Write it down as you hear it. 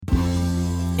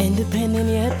Independent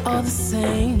yet all the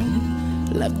same.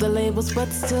 Left the labels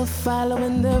but still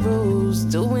following the rules,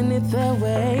 doing it their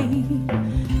way.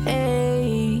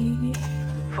 Hey,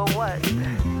 For what?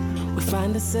 we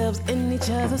find ourselves in each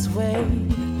other's way,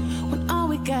 when all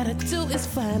we gotta do is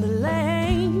find a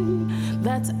lane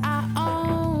that's our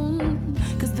own.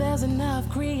 Cause there's enough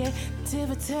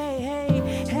creativity.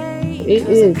 Hey, hey. It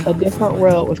is a different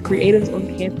world with creatives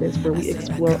on campus where we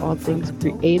explore all things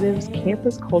creatives,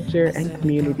 campus culture, and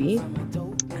community.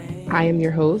 I am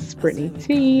your host, Brittany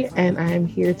T, and I am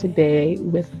here today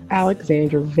with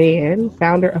Alexandra Van,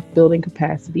 founder of Building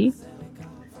Capacity.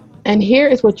 And here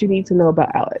is what you need to know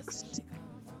about Alex.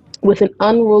 With an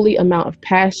unruly amount of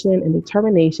passion and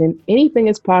determination, anything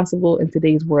is possible in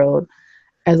today's world.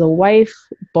 As a wife,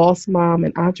 boss mom,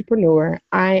 and entrepreneur,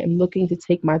 I am looking to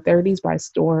take my 30s by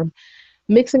storm.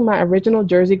 Mixing my original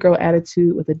Jersey girl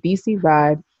attitude with a DC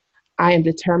vibe, I am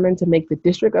determined to make the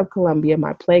District of Columbia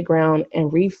my playground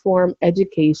and reform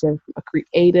education from a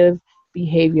creative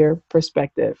behavior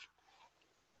perspective.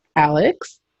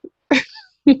 Alex,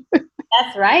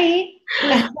 That's right.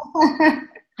 I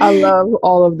love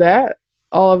all of that,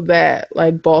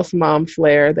 like boss mom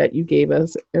flair that you gave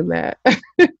us in that.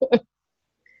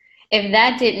 If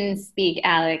that didn't speak,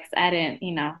 Alex, I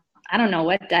don't know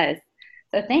what does.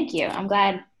 So thank you. I'm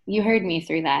glad you heard me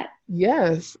through that.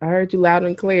 Yes, I heard you loud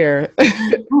and clear.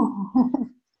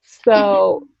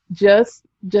 So just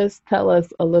tell us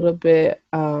a little bit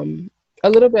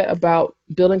about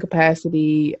building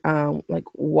capacity, like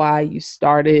why you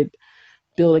started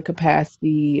building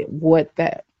capacity, what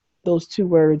that those two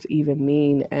words even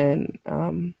mean, and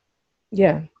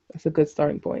yeah, that's a good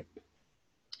starting point.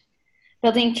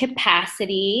 Building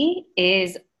capacity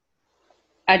is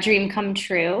a dream come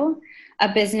true.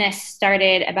 A business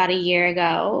started about a year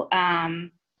ago,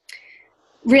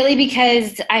 really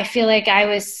because I feel like I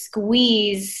was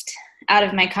squeezed out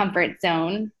of my comfort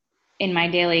zone in my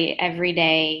daily,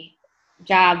 everyday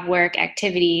job, work,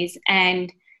 activities.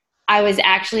 And I was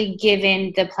actually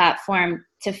given the platform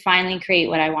to finally create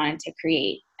what I wanted to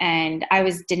create. And I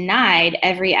was denied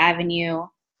every avenue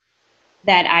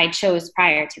that I chose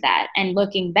prior to that. And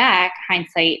looking back,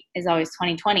 hindsight is always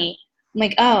 2020. I'm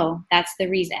like, oh, that's the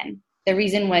reason. The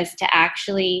reason was to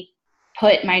actually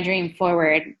put my dream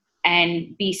forward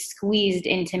and be squeezed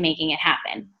into making it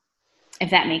happen, if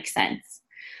that makes sense.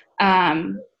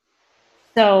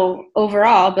 So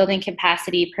overall, Building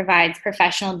Capacity provides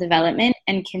professional development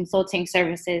and consulting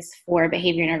services for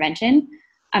behavior intervention.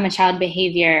 I'm a child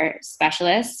behavior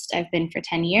specialist. I've been for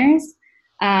 10 years.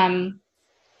 And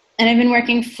I've been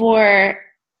working for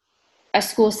a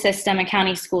school system, a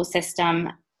county school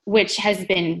system, which has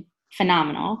been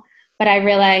phenomenal. But I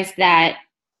realized that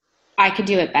I could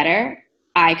do it better.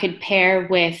 I could pair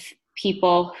with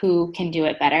people who can do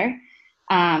it better,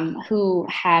 who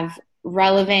have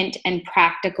relevant and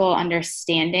practical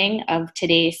understanding of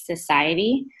today's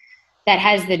society, that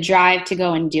has the drive to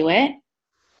go and do it.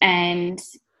 And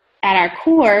at our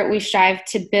core, we strive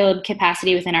to build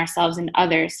capacity within ourselves and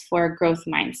others for a growth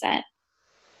mindset.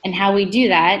 And how we do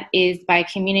that is by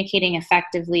communicating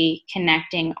effectively,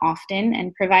 connecting often,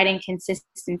 and providing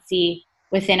consistency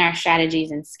within our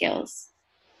strategies and skills.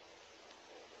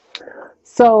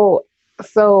 So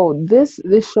this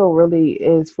show really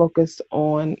is focused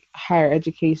on higher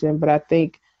education, but I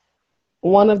think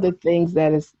one of the things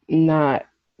that is not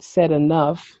said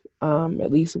enough,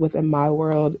 at least within my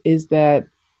world, is that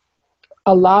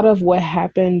a lot of what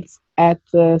happens at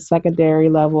the secondary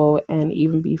level and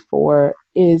even before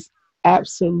is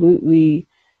absolutely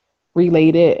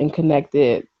related and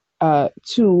connected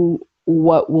to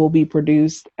what will be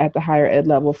produced at the higher ed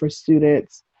level for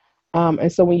students.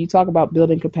 And so when you talk about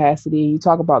building capacity, you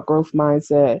talk about growth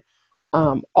mindset,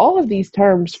 all of these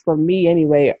terms for me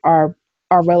anyway are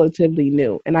relatively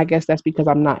new. And I guess that's because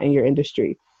I'm not in your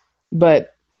industry.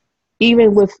 But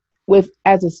even with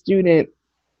as a student,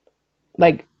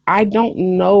 like I don't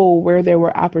know where there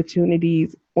were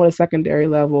opportunities on a secondary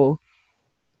level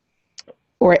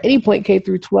or at any point K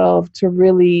through 12 to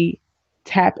really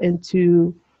tap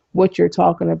into what you're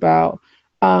talking about.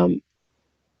 Um,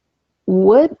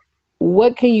 what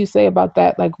what can you say about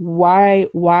that? Like why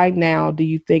now do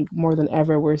you think more than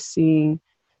ever we're seeing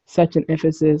such an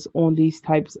emphasis on these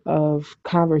types of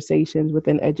conversations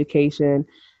within education,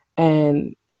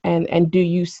 and and do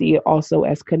you see it also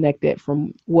as connected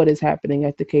from what is happening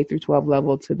at the K through 12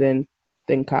 level to then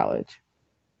college?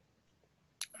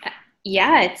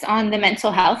 Yeah, it's on the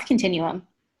mental health continuum.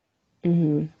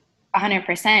 Hmm.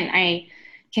 100%. I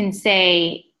can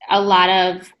say a lot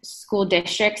of school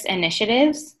districts'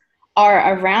 initiatives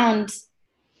are around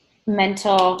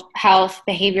mental health,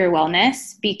 behavior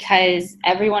wellness, because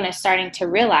everyone is starting to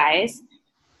realize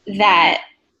that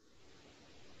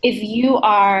if you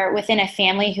are within a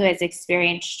family who has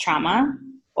experienced trauma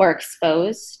or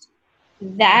exposed,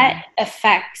 that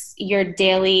affects your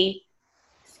daily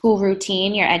school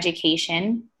routine, your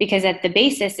education, because at the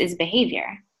basis is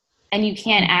behavior. And you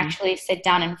can't actually sit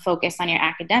down and focus on your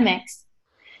academics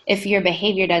if your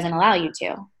behavior doesn't allow you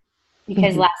to.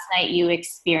 Because last night you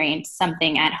experienced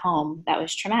something at home that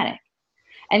was traumatic.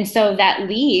 And so that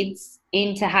leads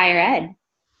into higher ed.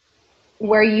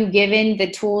 Were you given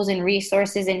the tools and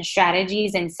resources and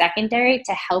strategies in secondary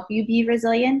to help you be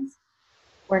resilient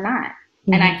or not?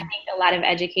 And I think a lot of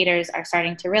educators are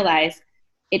starting to realize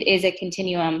it is a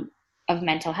continuum of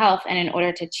mental health. And in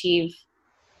order to achieve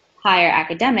higher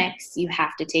academics, you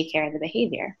have to take care of the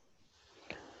behavior.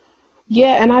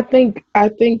 Yeah, and I think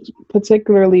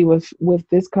particularly with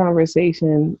this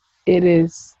conversation, it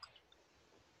is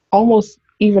almost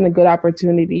even a good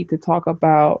opportunity to talk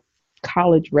about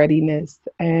college readiness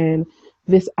and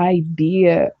this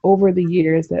idea over the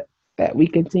years that we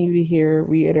continue to hear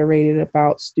reiterated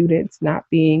about students not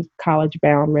being college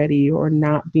bound ready or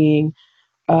not being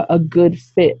a good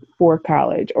fit for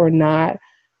college or not.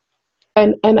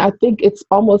 And I think it's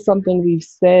almost something we've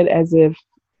said as if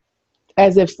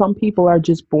some people are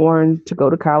just born to go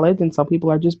to college and some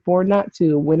people are just born not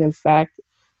to, when in fact,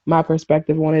 my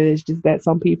perspective on it is just that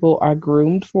some people are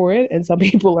groomed for it and some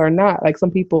people are not. Like,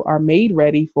 some people are made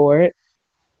ready for it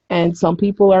and some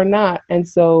people are not. And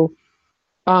so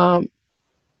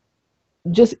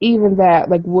just even that,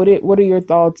 like, what are your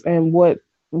thoughts, and what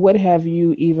have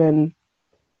you even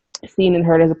seen and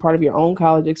heard as a part of your own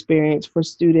college experience for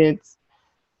students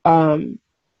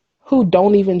who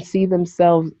don't even see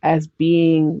themselves as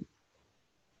being,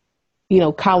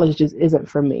 college just isn't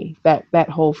for me. That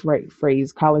whole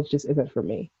phrase, college just isn't for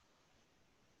me.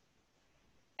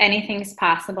 Anything's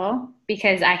possible,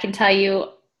 because I can tell you,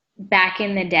 back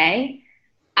in the day,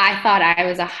 I thought I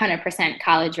was 100%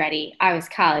 college ready. I was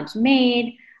college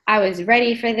made. I was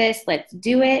ready for this. Let's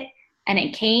do it. And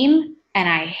it came, and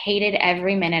I hated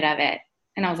every minute of it.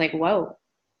 And I was like, whoa.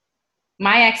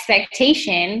 My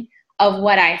expectation of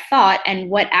what I thought and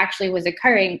what actually was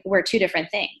occurring were two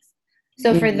different things.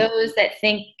 So for those that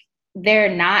think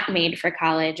they're not made for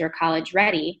college or college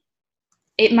ready,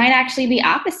 it might actually be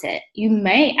opposite. You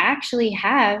may actually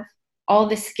have all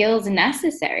the skills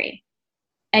necessary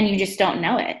and you just don't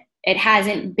know it. It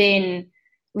hasn't been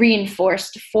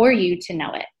reinforced for you to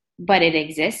know it, but it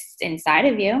exists inside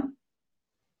of you.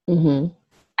 And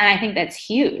I think that's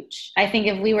huge. I think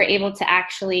if we were able to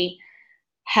actually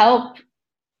help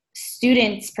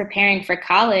students preparing for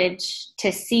college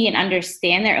to see and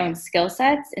understand their own skill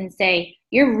sets and say,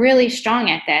 you're really strong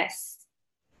at this.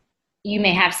 You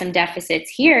may have some deficits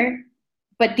here,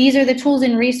 but these are the tools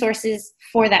and resources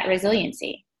for that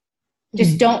resiliency.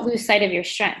 Just don't lose sight of your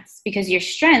strengths, because your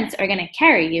strengths are going to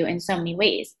carry you in so many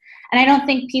ways. And I don't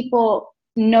think people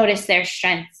notice their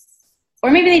strengths, or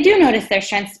maybe they do notice their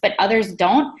strengths, but others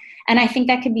don't. And I think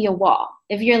that could be a wall.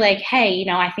 If you're like, hey,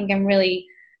 I think I'm really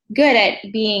good at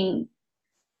being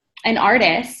an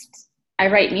artist. I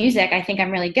write music. I think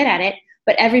I'm really good at it.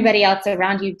 But everybody else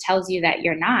around you tells you that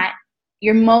you're not.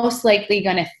 You're most likely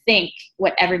going to think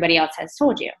what everybody else has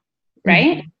told you,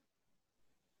 right?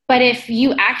 But if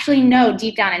you actually know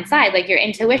deep down inside, like your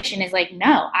intuition is like,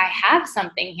 no, I have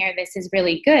something here. This is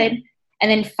really good. And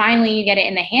then finally you get it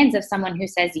in the hands of someone who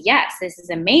says, yes, this is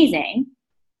amazing.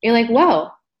 You're like, whoa,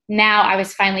 now I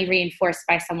was finally reinforced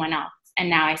by someone else. And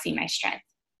now I see my strength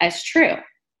as true.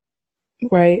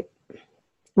 Right.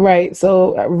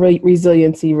 So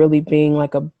resiliency really being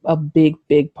like a big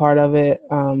part of it.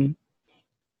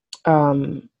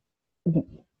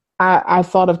 I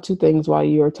thought of two things while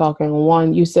you were talking.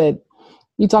 One, you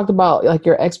talked about like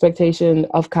your expectation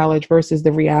of college versus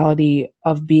the reality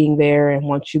of being there and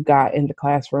once you got in the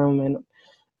classroom.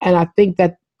 And I think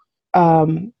that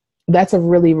that's a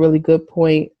really, really good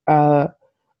point to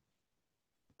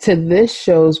this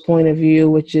show's point of view,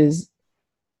 which is,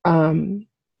 like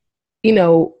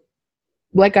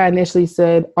I initially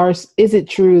said, is it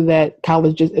true that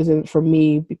college just isn't for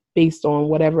me based on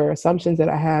whatever assumptions that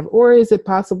I have? Or is it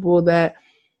possible that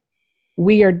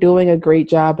we are doing a great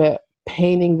job at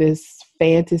painting this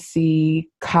fantasy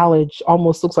college,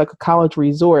 almost looks like a college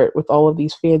resort with all of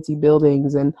these fancy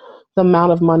buildings and the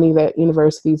amount of money that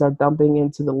universities are dumping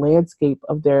into the landscape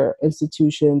of their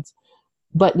institutions,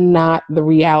 but not the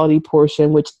reality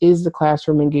portion, which is the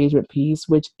classroom engagement piece,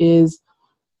 which is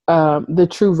the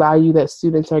true value that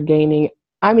students are gaining.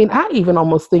 I mean, I even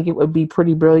almost think it would be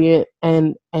pretty brilliant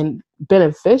and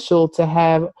beneficial to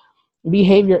have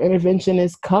behavior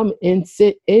interventionists come and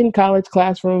sit in college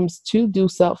classrooms to do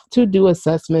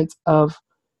assessments of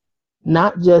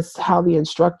not just how the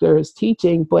instructor is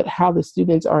teaching, but how the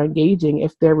students are engaging,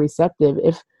 if they're receptive,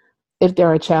 if there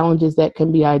are challenges that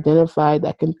can be identified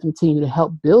that can continue to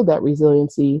help build that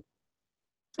resiliency.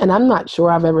 And I'm not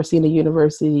sure I've ever seen a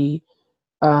university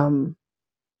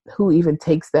who even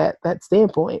takes that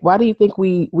standpoint. Why do you think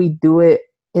we do it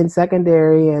in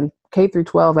secondary and K through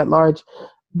 12 at large,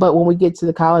 but when we get to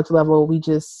the college level, we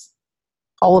just,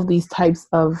 all of these types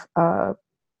of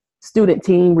student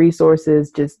team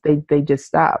resources they just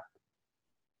stop?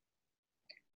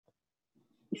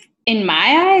 In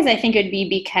my eyes, I think it would be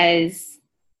because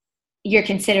you're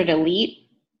considered elite.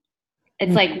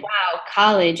 It's like, wow,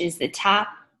 college is the top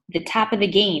of the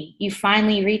game. You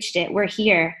finally reached it. We're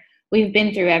here. We've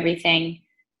been through everything.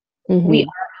 We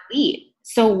are elite.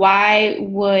 So why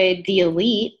would the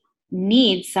elite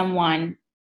need someone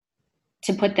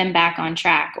to put them back on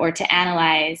track or to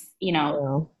analyze,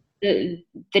 the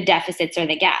deficits or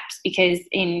the gaps? Because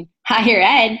in higher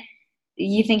ed,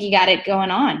 you think you got it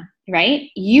going on, right?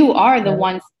 You are the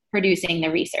ones producing the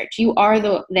research. You are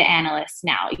the analysts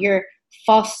now. You're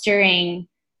fostering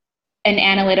an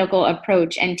analytical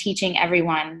approach and teaching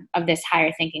everyone of this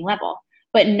higher thinking level.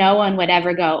 But no one would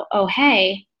ever go, oh,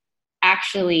 hey,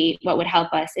 actually, what would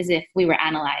help us is if we were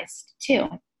analyzed too.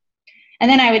 And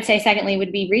then I would say, secondly,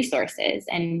 would be resources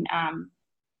and,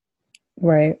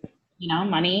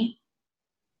 money,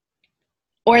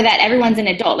 or that everyone's an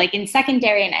adult. Like in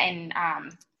secondary and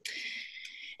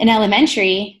in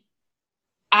elementary,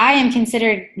 I am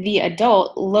considered the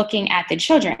adult looking at the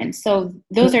children. So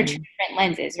those are two different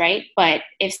lenses, right? But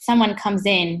if someone comes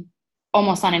in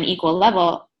almost on an equal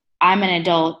level, I'm an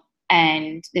adult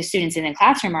and the students in the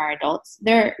classroom are adults,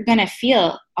 they're going to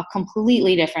feel a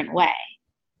completely different way.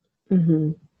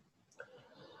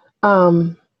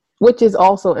 Which is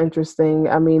also interesting.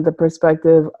 I mean, the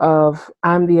perspective of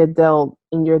I'm the adult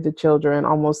and you're the children,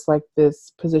 almost like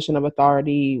this position of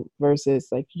authority versus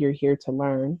like you're here to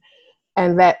learn.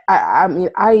 And that, I mean,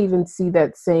 I even see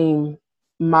that same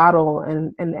model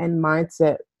and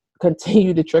mindset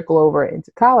continue to trickle over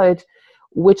into college,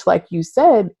 which, like you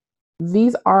said,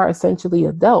 these are essentially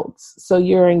adults. So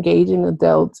you're engaging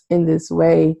adults in this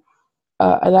way.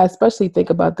 And I especially think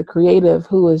about the creative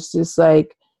who is just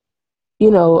like,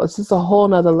 it's just a whole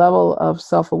nother level of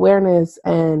self-awareness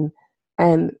and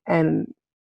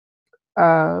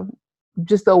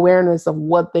just the awareness of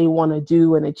what they want to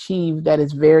do and achieve that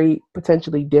is very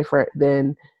potentially different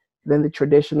than the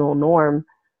traditional norm.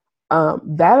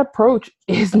 That approach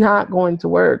is not going to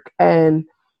work. And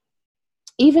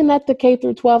even at the K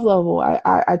through 12 level,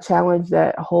 I challenge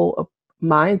that whole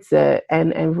mindset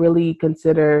and really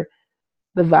consider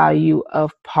the value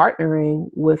of partnering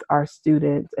with our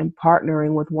students and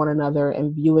partnering with one another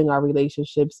and viewing our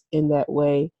relationships in that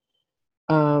way.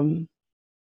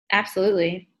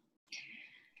 Absolutely.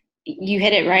 You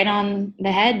hit it right on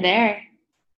the head there.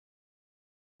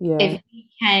 Yeah. If we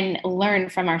can learn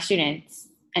from our students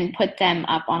and put them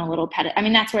up on a little pedestal, I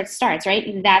mean, that's where it starts,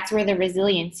 right? That's where the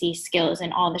resiliency skills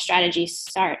and all the strategies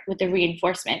start, with the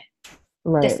reinforcement,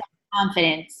 right. The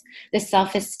self-confidence, the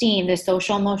self-esteem, the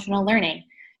social emotional learning.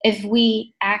 If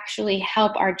we actually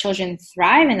help our children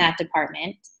thrive in that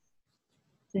department,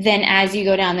 then as you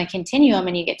go down the continuum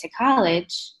and you get to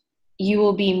college, you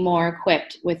will be more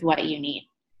equipped with what you need.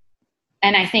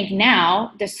 And I think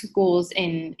now the schools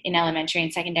in elementary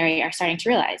and secondary are starting to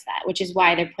realize that, which is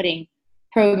why they're putting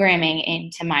programming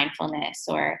into mindfulness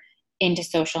or into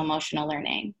social emotional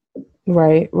learning.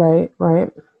 Right.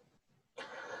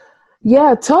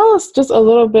 Yeah, tell us just a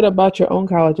little bit about your own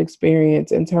college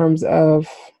experience in terms of,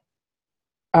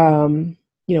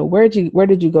 where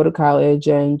did you go to college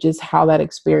and just how that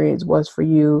experience was for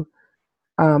you.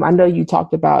 I know you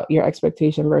talked about your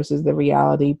expectation versus the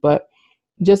reality, but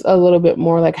just a little bit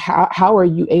more like how are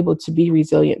you able to be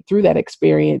resilient through that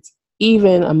experience,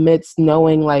 even amidst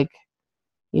knowing like,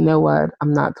 you know what,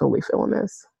 I'm not totally feeling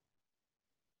this.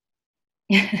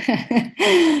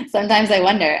 Sometimes I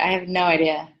wonder. I have no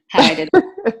idea how I did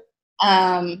it.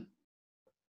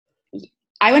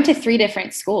 I went to 3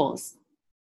 different schools,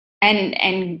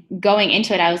 and going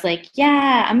into it, I was like,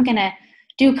 yeah, I'm going to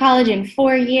do college in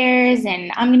 4 years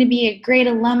and I'm going to be a great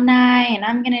alumni and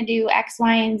I'm going to do X,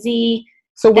 Y, and Z.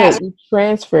 So wait, you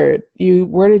transferred.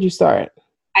 Where did you start?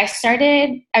 I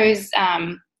was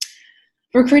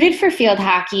recruited for field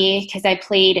hockey because I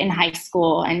played in high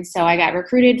school. And so I got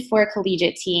recruited for a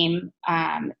collegiate team.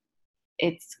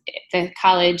 The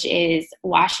college is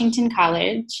Washington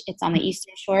College. It's on the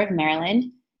Eastern Shore of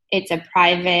Maryland. It's a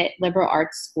private liberal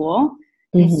arts school.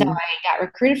 And so Mm-hmm. I got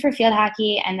recruited for field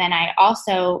hockey, and then I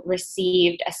also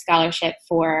received a scholarship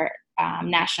for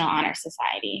National Honor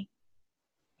Society.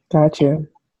 Gotcha.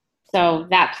 So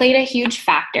that played a huge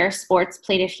factor. Sports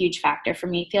played a huge factor for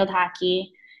me, field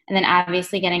hockey. And then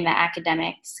obviously getting the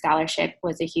academic scholarship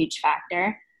was a huge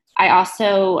factor. I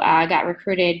also got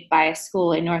recruited by a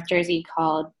school in North Jersey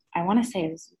called, I want to say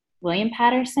it was William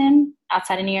Patterson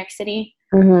outside of New York City.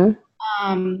 Mm-hmm.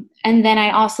 And then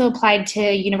I also applied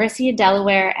to University of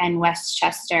Delaware and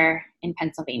Westchester in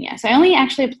Pennsylvania. So I only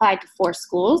actually applied to 4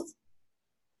 schools.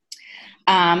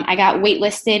 I got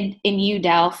waitlisted in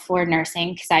UDel for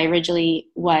nursing because I originally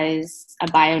was a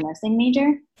bio nursing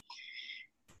major.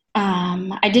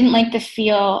 I didn't like the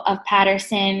feel of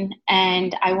Patterson,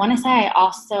 and I want to say I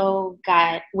also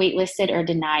got waitlisted or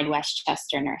denied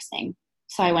Westchester nursing.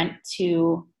 So I went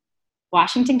to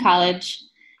Washington College,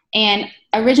 and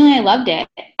originally I loved it.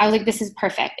 I was like, this is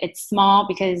perfect. It's small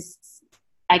because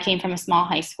I came from a small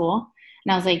high school.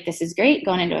 And I was like, this is great,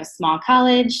 going into a small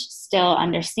college, still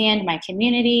understand my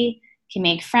community, can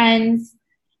make friends.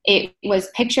 It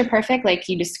was picture perfect, like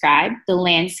you described. The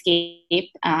landscape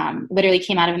literally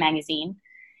came out of a magazine.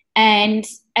 And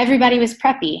everybody was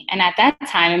preppy. And at that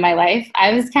time in my life,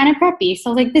 I was kind of preppy.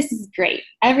 So I was like, this is great.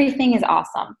 Everything is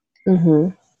awesome.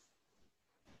 Mm-hmm.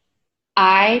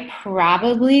 I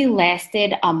probably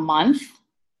lasted a month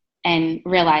and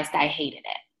realized I hated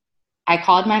it. I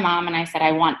called my mom and I said,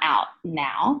 I want out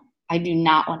now. I do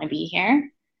not want to be here.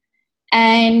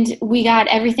 And we got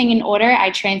everything in order. I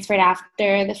transferred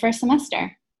after the first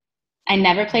semester. I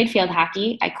never played field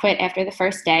hockey. I quit after the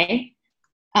first day.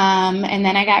 And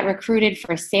then I got recruited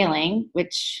for sailing,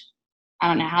 which I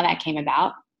don't know how that came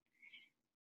about.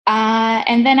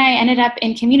 And then I ended up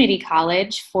in community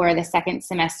college for the second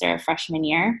semester of freshman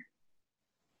year.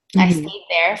 Mm-hmm. I stayed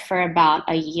there for about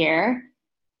a year.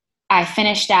 I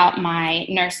finished out my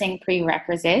nursing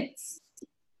prerequisites,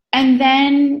 and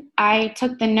then I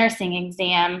took the nursing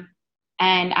exam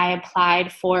and I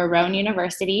applied for Rowan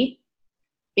University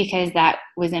because that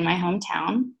was in my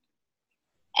hometown.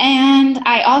 And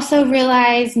I also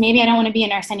realized maybe I don't want to be a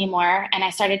nurse anymore, and I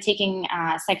started taking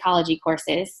psychology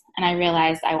courses, and I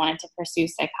realized I wanted to pursue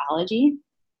psychology.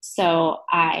 So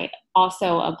I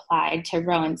also applied to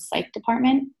Rowan's psych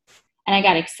department, and I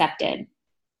got accepted.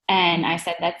 And I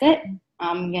said, that's it.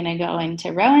 I'm going to go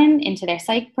into Rowan, into their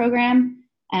psych program,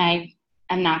 and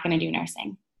I'm not going to do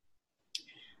nursing.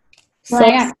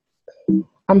 So,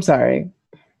 I'm sorry.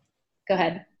 Go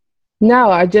ahead.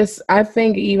 No, I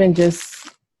think even just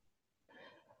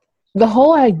the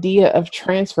whole idea of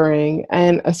transferring,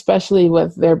 and especially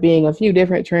with there being a few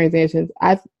different transitions,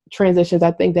 I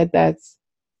think that's,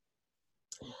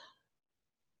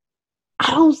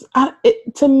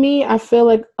 to me, I feel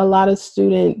like a lot of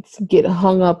students get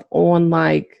hung up on,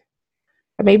 like,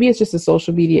 maybe it's just the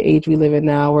social media age we live in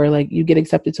now, where like you get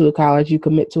accepted to a college, you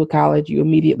commit to a college, you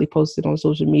immediately post it on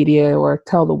social media or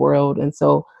tell the world. And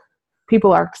so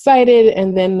people are excited.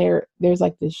 And then there's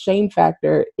like this shame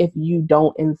factor if you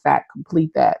don't in fact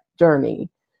complete that journey.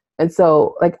 And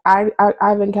so like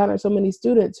I've encountered so many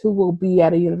students who will be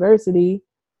at a university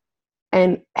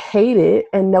and hate it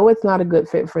and know it's not a good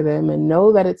fit for them and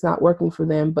know that it's not working for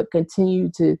them, but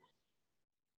continue to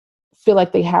feel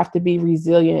like they have to be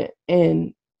resilient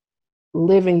in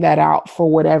living that out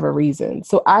for whatever reason.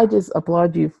 So I just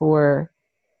applaud you for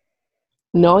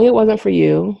knowing it wasn't for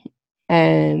you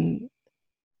and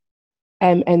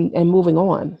moving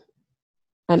on.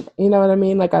 And you know what I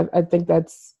mean? Like I think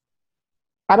that's,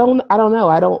 I don't know.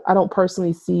 I don't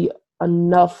personally see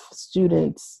enough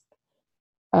students.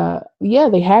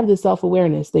 They have this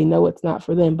self-awareness. They know it's not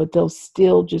for them, but they'll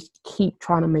still just keep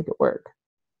trying to make it work.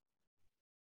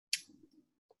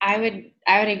 I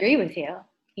would agree with you.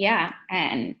 Yeah.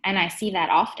 And I see that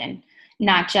often,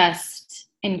 not just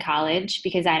in college,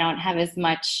 because I don't have as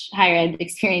much higher ed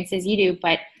experience as you do,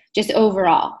 but just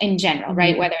overall in general, mm-hmm.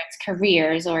 right? Whether it's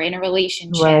careers or in a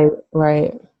relationship.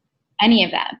 Right. Any of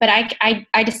that. But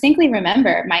I distinctly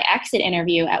remember my exit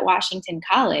interview at Washington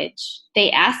College.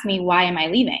 They asked me, why am I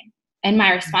leaving? And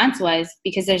my response was,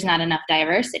 because there's not enough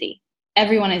diversity.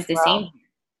 Everyone is the same.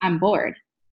 I'm bored.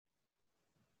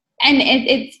 And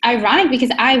it's ironic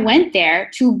because I went there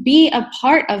to be a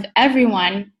part of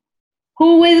everyone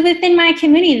who was within my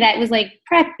community that was like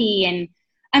preppy. And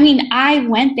I mean, I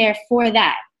went there for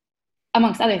that,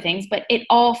 amongst other things, but it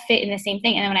all fit in the same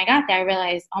thing. And then when I got there, I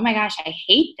realized, oh my gosh, I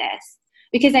hate this,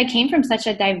 because I came from such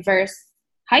a diverse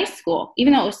high school.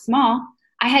 Even though it was small,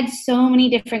 I had so many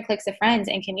different cliques of friends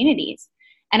and communities.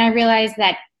 And I realized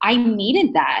that I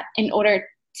needed that in order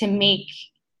to make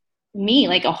me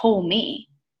like a whole me.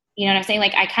 You know what I'm saying?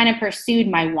 Like I kind of pursued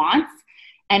my wants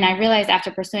And I realized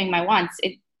after pursuing my wants,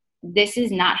 this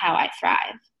is not how I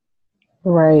thrive.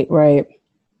 Right, right.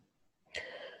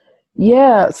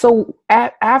 Yeah. So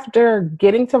after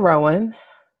getting to Rowan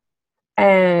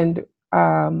and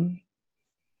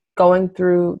going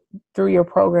through your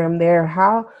program there,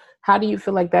 how do you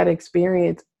feel like that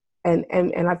experience, and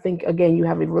I think again you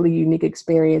have a really unique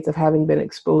experience of having been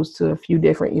exposed to a few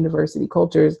different university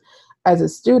cultures as a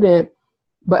student,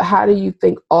 but how do you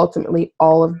think ultimately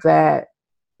all of that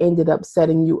ended up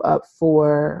setting you up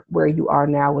for where you are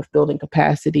now with building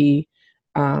capacity?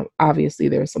 Obviously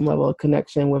there's some level of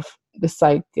connection with the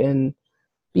psych and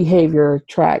behavior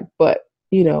track, but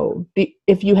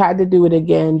if you had to do it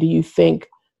again, do you think,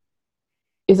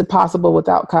 is it possible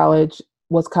without college?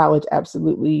 Was college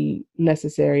absolutely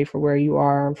necessary for where you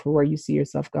are and for where you see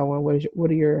yourself going?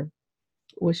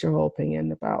 What's your whole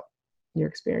opinion about your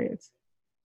experience?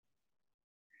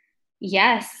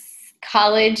 Yes,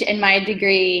 college and my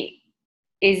degree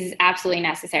is absolutely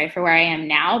necessary for where I am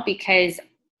now, because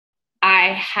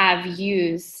I have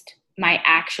used my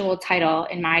actual title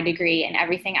in my degree and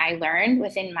everything I learned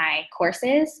within my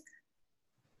courses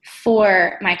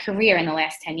for my career in the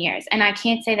last 10 years. And I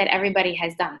can't say that everybody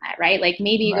has done that, right? Like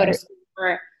maybe you go to Right.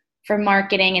 school for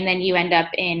marketing and then you end up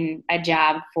in a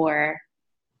job for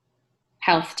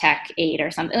health tech aid or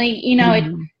something, like,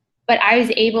 Mm-hmm. but I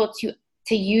was able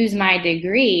to use my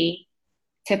degree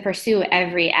to pursue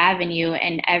every avenue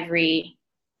and every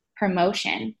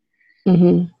promotion.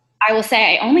 Mm-hmm. I will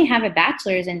say I only have a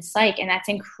bachelor's in psych, and that's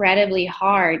incredibly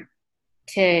hard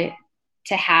to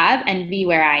have and be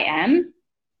where I am.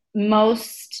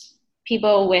 Most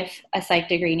people with a psych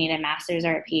degree need a master's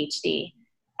or a PhD.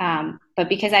 But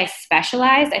because I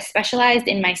specialized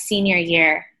in my senior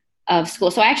year of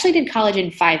school. So I actually did college in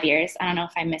 5 years. I don't know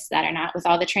if I missed that or not. With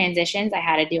all the transitions, I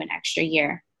had to do an extra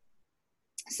year.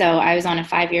 So I was on a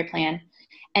 5-year plan.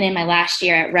 And in my last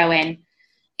year at Rowan,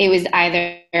 it was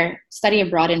either study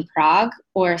abroad in Prague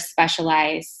or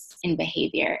specialize in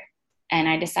behavior. And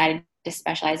I decided to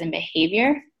specialize in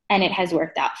behavior, and it has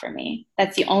worked out for me.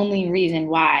 That's the only reason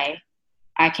why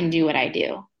I can do what I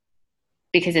do,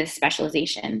 because of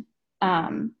specialization.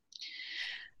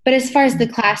 But as far as the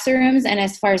classrooms and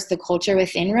as far as the culture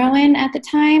within Rowan at the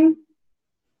time,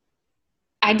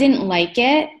 I didn't like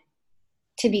it,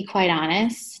 to be quite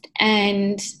honest.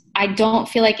 And I don't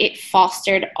feel like it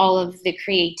fostered all of the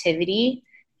creativity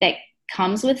that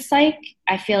comes with psych.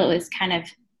 I feel it was kind of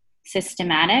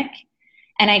systematic.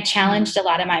 And I challenged a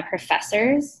lot of my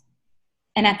professors.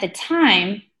 And at the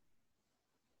time,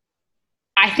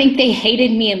 I think they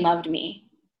hated me and loved me.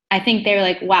 I think they were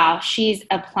like, wow, she's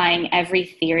applying every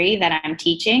theory that I'm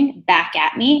teaching back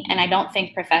at me. And I don't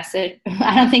think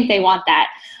I don't think they want that.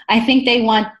 I think they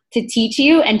want to teach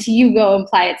you and to you go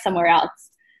apply it somewhere else.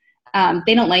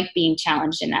 They don't like being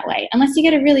challenged in that way, unless you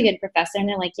get a really good professor and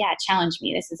they're like, yeah, challenge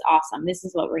me. This is awesome. This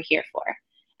is what we're here for.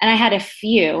 And I had a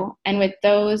few, and with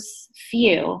those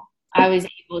few, I was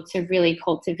able to really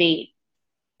cultivate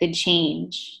the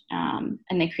change and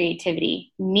the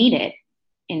creativity needed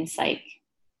in psych.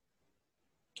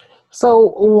 So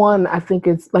one, I think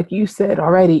it's like you said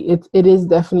already, it is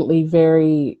definitely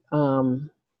very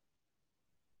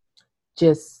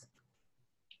just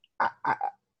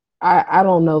I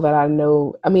don't know that I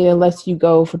know. I mean, unless you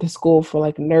go for the school for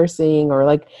like nursing or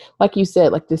like you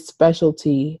said, like this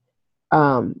specialty,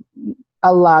 um,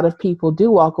 a lot of people do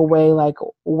walk away like,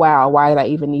 wow, why did I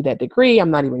even need that degree?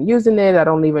 I'm not even using it. I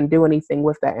don't even do anything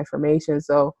with that information.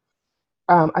 So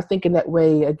I think in that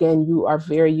way, again, you are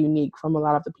very unique from a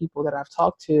lot of the people that I've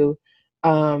talked to.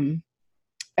 Um,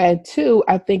 and two,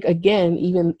 I think again,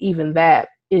 even that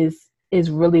is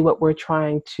really what we're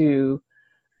trying to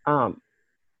um,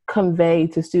 convey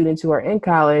to students who are in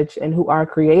college and who are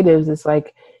creatives. It's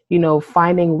like,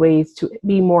 finding ways to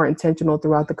be more intentional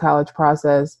throughout the college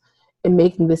process and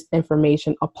making this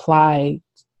information apply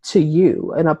to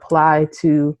you and apply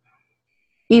to,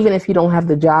 even if you don't have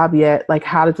the job yet, like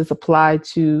how does this apply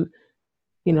to,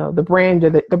 the brand or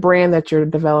the brand that you're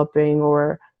developing,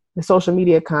 or the social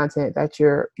media content that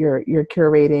you're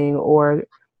curating, or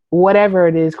whatever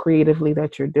it is creatively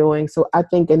that you're doing. So I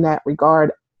think in that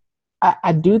regard,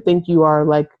 I do think you are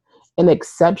like an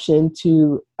exception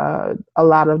to a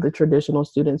lot of the traditional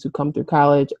students who come through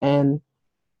college, and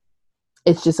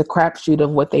it's just a crapshoot of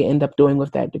what they end up doing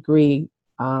with that degree.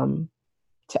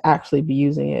 To actually be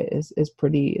using it is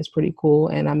pretty cool,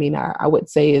 and I mean I would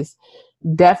say is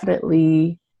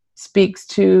definitely speaks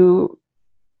to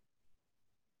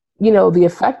the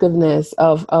effectiveness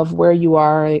of where you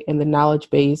are in the knowledge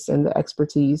base and the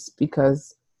expertise,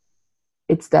 because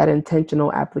it's that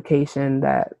intentional application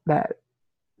that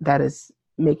is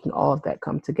making all of that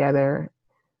come together,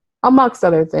 amongst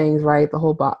other things, right? The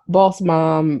whole boss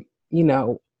mom,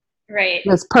 Right.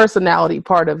 this personality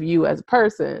part of you as a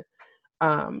person.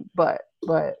 But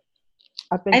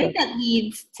I think that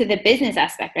leads to the business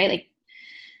aspect, right? Like,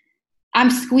 I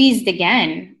was squeezed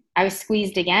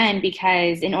again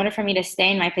because in order for me to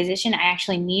stay in my position, I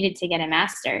actually needed to get a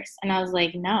master's. And I was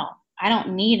like, no, I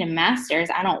don't need a master's.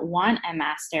 I don't want a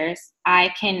master's.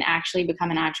 I can actually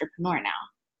become an entrepreneur now.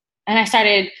 And I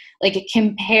started like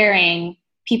comparing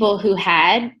people who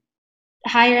had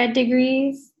higher ed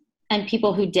degrees and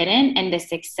people who didn't, and the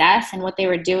success and what they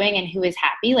were doing and who was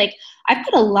happy. Like, I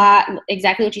put a lot,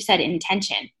 exactly what you said,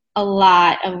 intention. A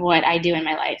lot of what I do in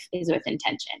my life is with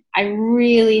intention. I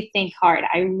really think hard.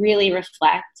 I really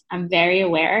reflect. I'm very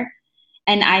aware.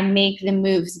 And I make the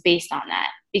moves based on that.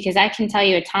 Because I can tell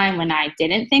you a time when I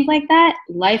didn't think like that,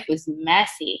 life was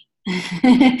messy.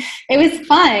 It was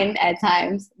fun at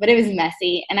times, but it was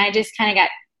messy. And I just kind of got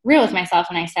real with myself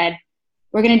and I said,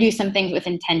 we're going to do some things with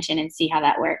intention and see how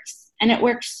that works. And it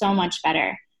works so much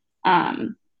better.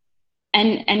 And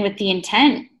with the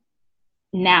intent,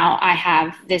 now I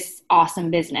have this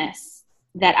awesome business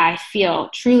that I feel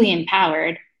truly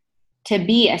empowered to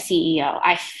be a CEO.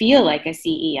 I feel like a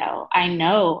CEO. I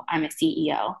know I'm a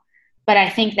CEO, but I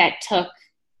think that took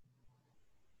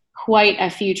quite a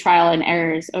few trial and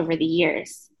errors over the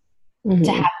years to have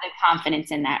the confidence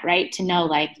in that, right? To know,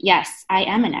 like, yes, I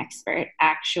am an expert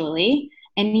actually.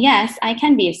 And yes, I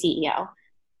can be a CEO,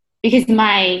 because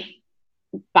my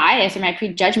bias or my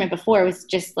prejudgment before was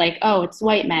just like, oh, it's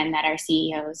white men that are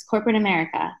CEOs, corporate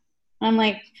America. And I'm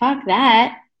like, fuck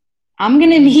that. I'm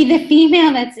going to be the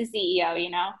female that's the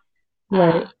CEO,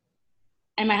 Right.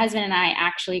 And my husband and I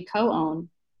actually co-own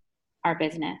our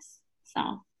business.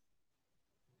 So.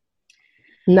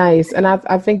 Nice. And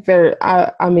I think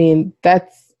I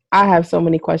have so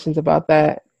many questions about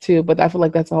that too, but I feel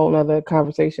like that's a whole nother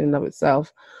conversation in of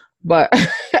itself. But,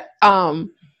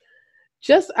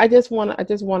 I just want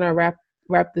to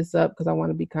wrap this up because I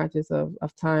want to be conscious of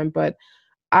time. But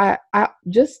I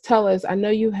just tell us. I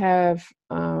know you have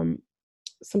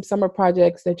some summer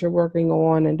projects that you're working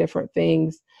on and different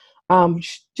things.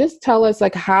 Just tell us,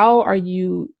 like, how are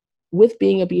you with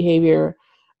being a behavior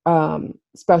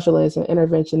specialist and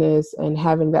interventionist and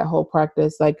having that whole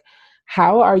practice? Like,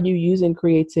 how are you using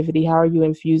creativity? How are you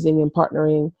infusing and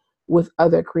partnering with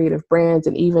other creative brands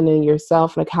and even in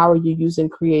yourself? Like, how are you using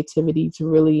creativity to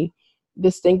really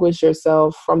distinguish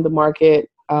yourself from the market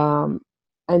and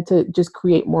to just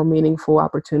create more meaningful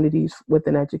opportunities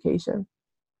within education?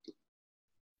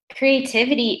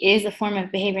 Creativity is a form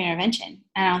of behavior intervention.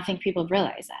 And I don't think people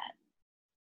realize that.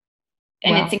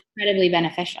 And It's incredibly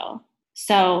beneficial.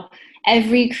 So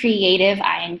every creative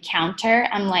I encounter,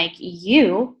 I'm like,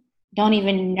 you don't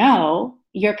even know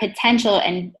your potential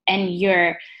and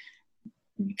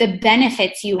the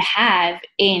benefits you have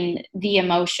in the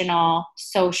emotional,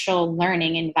 social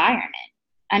learning environment.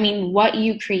 I mean, what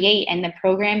you create and the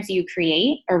programs you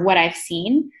create, or what I've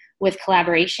seen with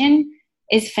collaboration,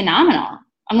 is phenomenal.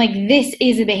 I'm like, this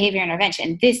is a behavior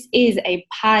intervention. This is a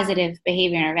positive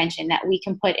behavior intervention that we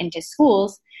can put into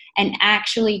schools and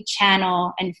actually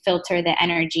channel and filter the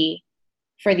energy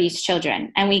for these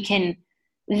children. And we can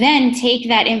then take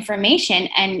that information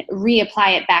and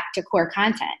reapply it back to core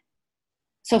content.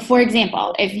 So for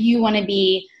example, if you want to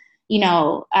be,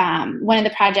 one of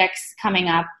the projects coming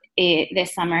up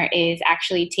this summer is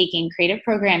actually taking creative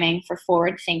programming for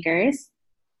forward thinkers,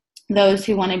 those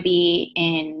who want to be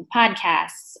in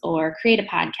podcasts or create a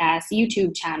podcast,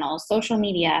 YouTube channels, social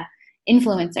media,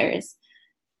 influencers,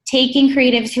 taking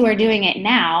creatives who are doing it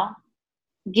now,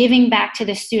 giving back to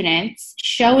the students,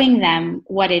 showing them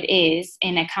what it is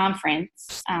in a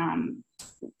conference,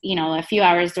 a few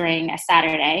hours during a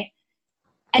Saturday,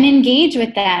 and engage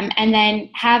with them, and then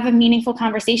have a meaningful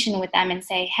conversation with them and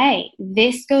say, hey,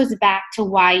 this goes back to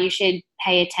why you should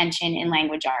pay attention in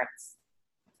language arts,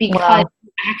 because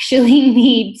you actually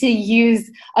need to use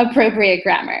appropriate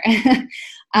grammar.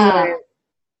 Right.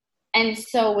 And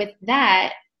so with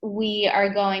that, we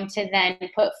are going to then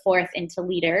put forth into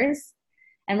leaders,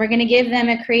 and we're going to give them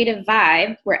a creative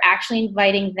vibe. We're actually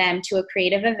inviting them to a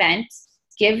creative event,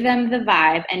 give them the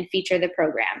vibe, and feature the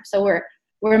program. So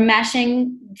we're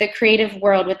meshing the creative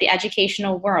world with the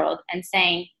educational world and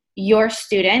saying, your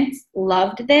students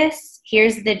loved this.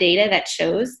 Here's the data that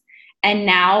shows. And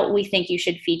now we think you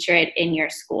should feature it in your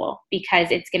school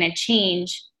because it's going to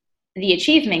change the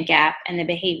achievement gap and the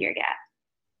behavior gap.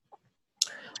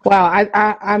 Wow.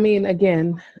 I mean,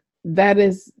 again, that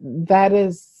is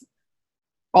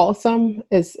awesome.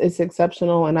 It's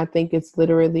exceptional. And I think it's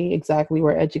literally exactly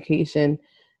where education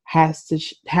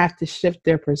have to shift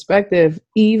their perspective,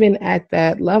 even at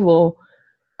that level.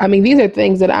 I mean, these are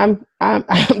things that I'm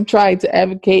trying to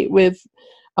advocate with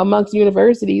amongst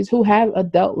universities who have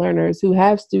adult learners, who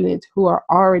have students who are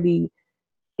already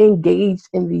engaged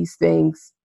in these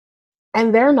things,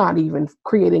 and they're not even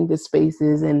creating the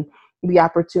spaces and the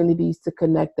opportunities to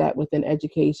connect that within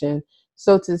education.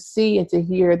 So to see and to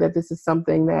hear that this is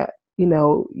something that, you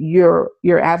know, you're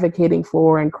advocating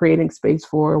for and creating space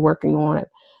for, working on it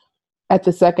at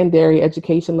the secondary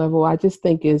education level, I just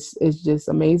think is just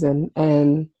amazing.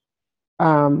 And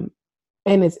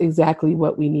it's exactly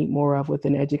what we need more of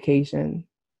within education.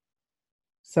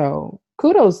 So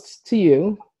kudos to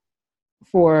you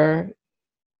for,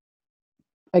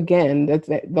 again, that's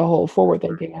the whole forward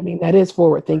thinking. I mean, that is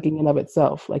forward thinking in of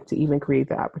itself, like to even create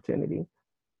the opportunity.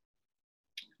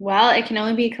 Well, it can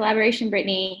only be a collaboration,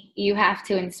 Brittany. You have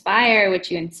to inspire what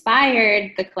you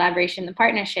inspired, the collaboration, the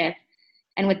partnership.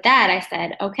 And with that, I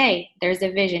said, okay, there's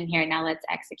a vision here. Now let's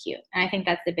execute. And I think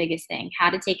that's the biggest thing, how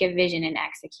to take a vision and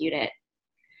execute it.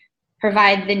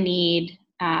 Provide the need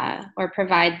or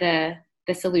provide the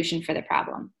solution for the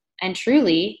problem. And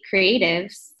truly,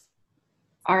 creatives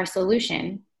are a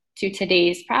solution to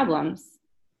today's problems.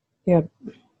 Yeah.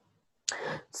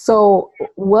 So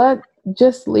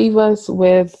just leave us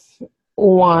with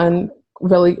one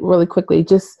really, really quickly,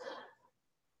 just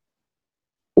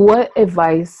what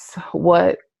advice,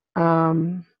 what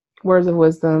words of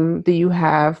wisdom do you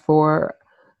have for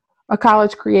a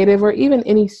college creative, or even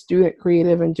any student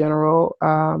creative in general,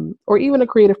 or even a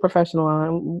creative professional?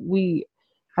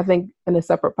 I think in a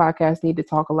separate podcast need to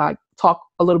talk a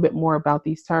little bit more about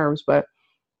these terms, but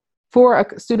for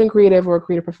a student creative or a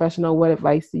creative professional, what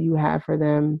advice do you have for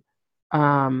them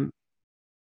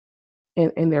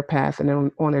in their path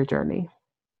and on their journey?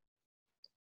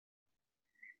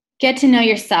 Get to know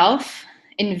yourself,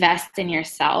 invest in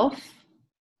yourself,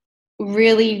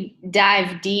 really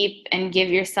dive deep and give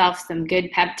yourself some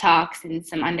good pep talks and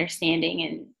some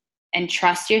understanding, and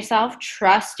trust yourself,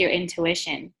 trust your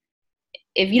intuition.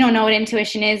 If you don't know what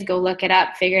intuition is, go look it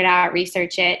up, figure it out,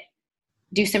 research it,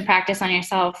 do some practice on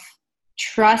yourself,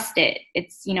 trust it.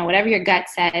 It's, you know, whatever your gut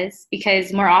says,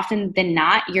 because more often than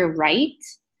not, you're right.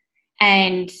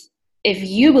 And if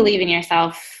you believe in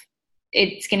yourself,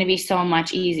 it's going to be so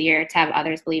much easier to have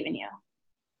others believe in you.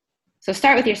 So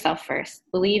start with yourself first.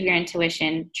 Believe your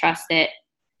intuition, trust it,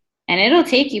 and it'll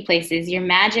take you places. Your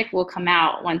magic will come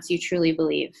out once you truly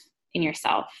believe in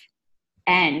yourself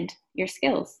and your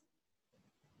skills.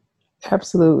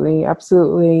 Absolutely.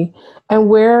 Absolutely. And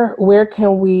where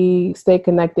can we stay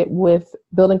connected with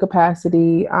Building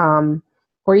Capacity,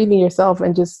 or even yourself,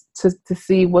 and just to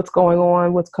see what's going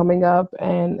on, what's coming up,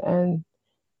 and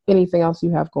anything else you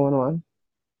have going on?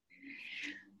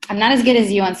 I'm not as good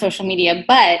as you on social media,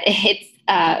 but it's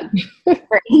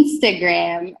for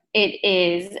Instagram, it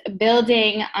is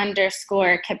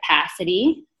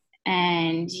building_capacity,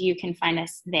 and you can find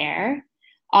us there.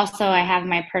 Also, I have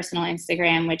my personal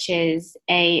Instagram, which is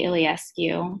A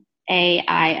Iliescu,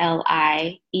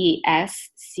 AILIESCU.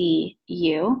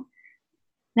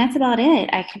 That's about it.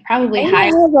 I could probably hire.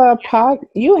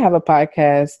 You have a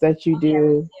podcast that you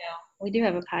do. We do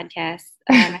have a podcast.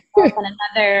 Myself and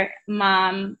another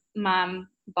mom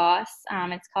boss.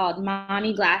 It's called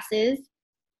Mommy Glasses,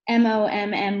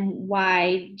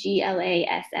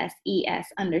 MOMMYGLASSES_.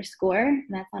 And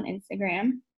that's on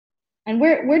Instagram. And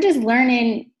we're just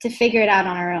learning to figure it out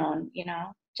on our own, you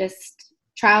know, just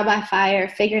trial by fire,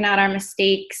 figuring out our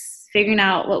mistakes, figuring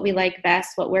out what we like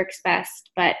best, what works best,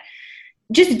 but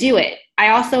just do it. I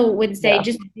also would say,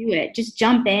 just do it. Just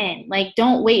jump in. Like,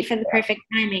 don't wait for the perfect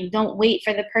timing. Don't wait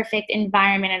for the perfect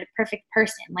environment and the perfect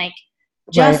person. Like,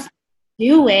 just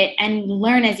do it and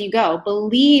learn as you go.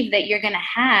 Believe that you're going to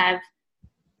have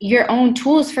your own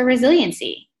tools for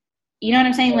resiliency. You know what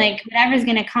I'm saying? Like, whatever's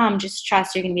going to come, just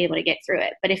trust you're going to be able to get through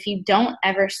it. But if you don't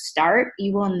ever start,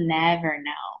 you will never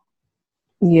know.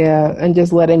 Yeah, and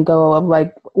just letting go of,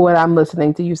 like, what I'm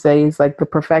listening to you say is like the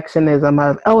perfectionism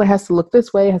of, it has to look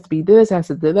this way, it has to be this, it has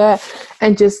to do that.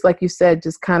 And just like you said,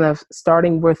 just kind of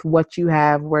starting with what you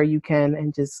have, where you can,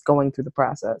 and just going through the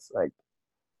process. Like,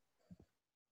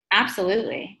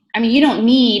 absolutely. I mean, you don't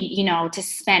need, you know, to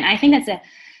spend. I think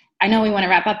I know we want to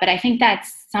wrap up, but I think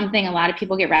that's something a lot of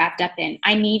people get wrapped up in.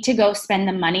 I need to go spend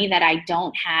the money that I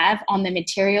don't have on the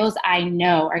materials I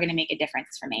know are going to make a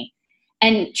difference for me.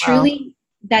 And truly,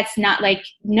 that's not like,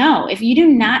 no, if you do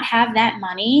not have that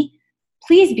money,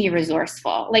 please be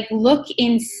resourceful. Like, look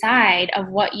inside of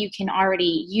what you can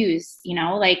already use, you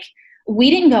know, like,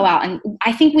 we didn't go out, and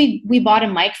I think we bought a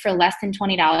mic for less than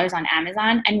 $20 on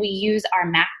Amazon, and we use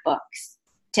our MacBooks.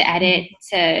 to edit,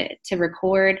 to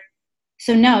record.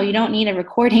 So no, you don't need a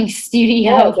recording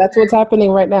studio. Yeah, that's what's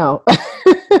happening right now.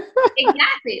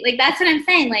 Exactly. Like, that's what I'm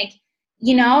saying. Like,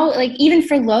 you know, like even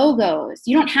for logos,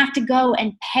 you don't have to go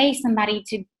and pay somebody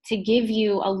to give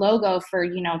you a logo for,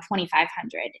 you know, $2,500.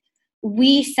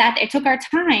 We sat there, it took our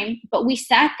time, but we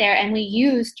sat there and we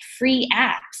used free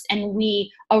apps and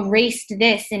we erased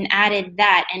this and added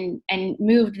that and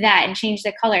moved that and changed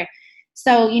the color.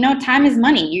 So, you know, time is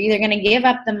money. You're either going to give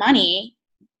up the money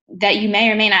that you may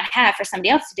or may not have for somebody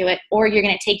else to do it, or you're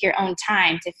going to take your own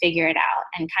time to figure it out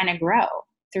and kind of grow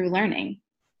through learning.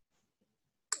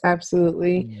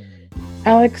 Absolutely.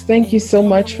 Alex, thank you so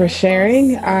much for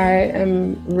sharing. I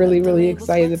am really, really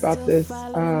excited about this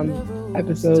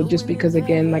episode, just because,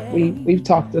 again, like we've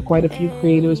talked to quite a few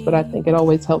creators, but I think it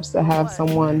always helps to have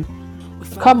someone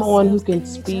come on who can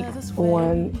speak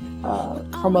on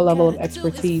from a level of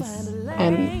expertise.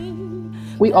 And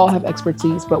we all have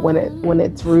expertise, but when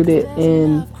it's rooted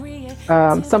in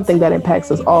something that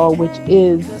impacts us all, which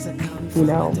is, you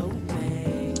know,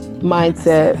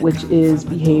 mindset, which is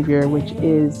behavior, which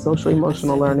is social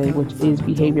emotional learning, which is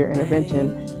behavior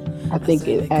intervention, I think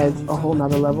it adds a whole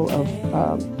nother level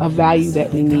of value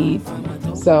that we need.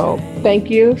 So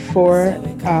thank you for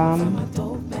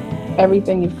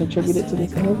everything you've contributed to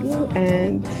this interview,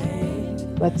 and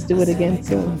let's do it again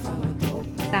soon.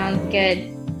 Sounds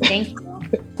good. Thank you.